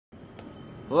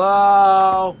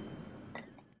Hello?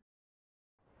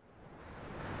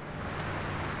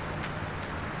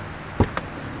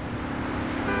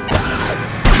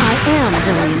 I am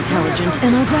very intelligent,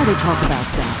 and I'd rather talk about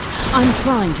that. I'm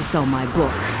trying to sell my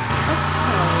book.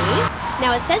 Okay.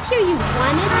 Now it says here you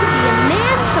wanted to be a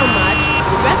man so much, you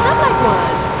dressed up like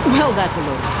one. Well, that's a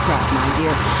load of crap, my dear.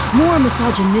 More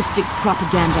misogynistic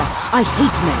propaganda. I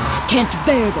hate men. Can't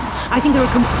bear them. I think they're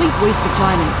a complete waste of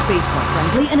time and space, quite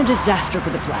frankly, and a disaster for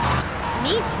the planet.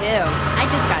 Me too. I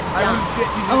just got dumped.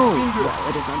 Oh, well,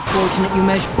 it is unfortunate you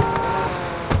measure...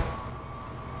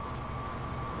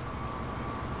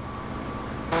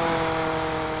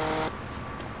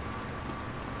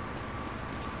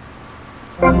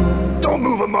 Don't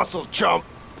move a muscle, chump!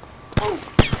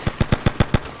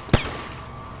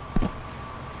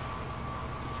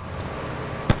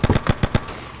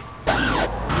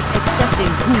 Accepting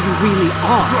who you really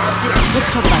are. Let's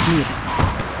talk about me again.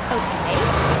 Okay,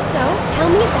 so tell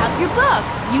me about your book.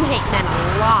 You hate men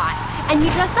a lot, and you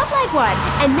dressed up like one,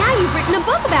 and now you've written a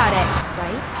book about it,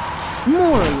 right?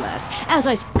 More or less. As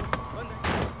I...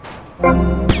 I've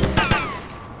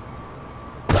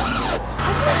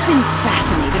always been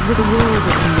fascinated with the world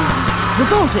of men.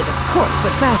 Revolted, of course,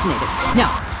 but fascinated.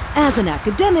 Now, as an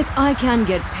academic, I can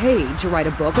get paid to write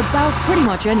a book about pretty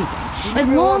much anything, as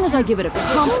long as I give it a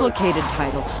complicated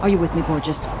title. Are you with me,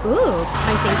 gorgeous? Ooh,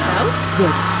 I think so.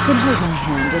 Good. Then hold my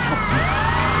hand. It helps me.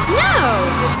 No!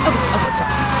 Okay,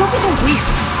 sorry. Don't be so weird.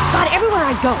 God, everywhere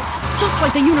I go, just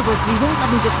like the university won't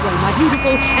let me display my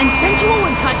beautiful and sensual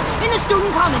woodcuts in the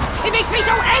student commons. It makes me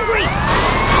so angry!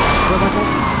 Where was I?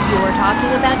 You were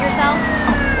talking about yourself?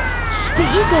 Oh, of course. The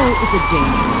ego is a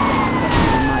dangerous thing,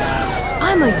 especially in my eyes.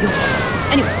 I'm a yokel.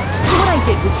 Anyway, so what I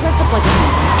did was dress up like a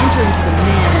man and enter into the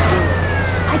man world.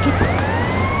 I could...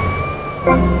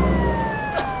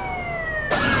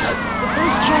 The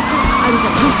first chapter, I was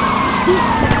a goofy. These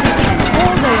sexists spent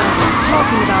all day on earth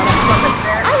talking about us, and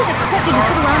I was expected to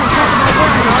sit around and talk about work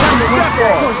and all the work.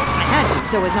 Of course, I had to,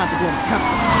 so as not to blow my cover.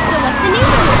 So what's the name of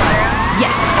your book?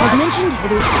 Yes, as mentioned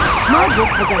hitherto, my book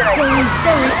has a very,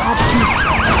 very obtuse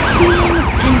title. Being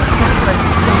and Suffering.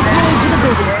 From college to the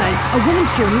building sites, a woman's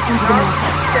journey into the male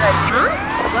psyche. Huh?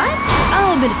 What?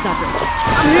 I'll admit it's not very catchy.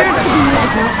 Academia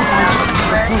is not about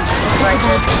getting to a point. It's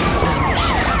about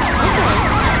exploration. Okay.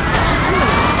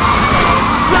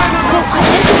 So I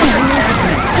entered the world of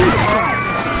men in disguise.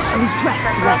 I was dressed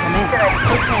like a man.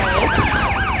 Okay.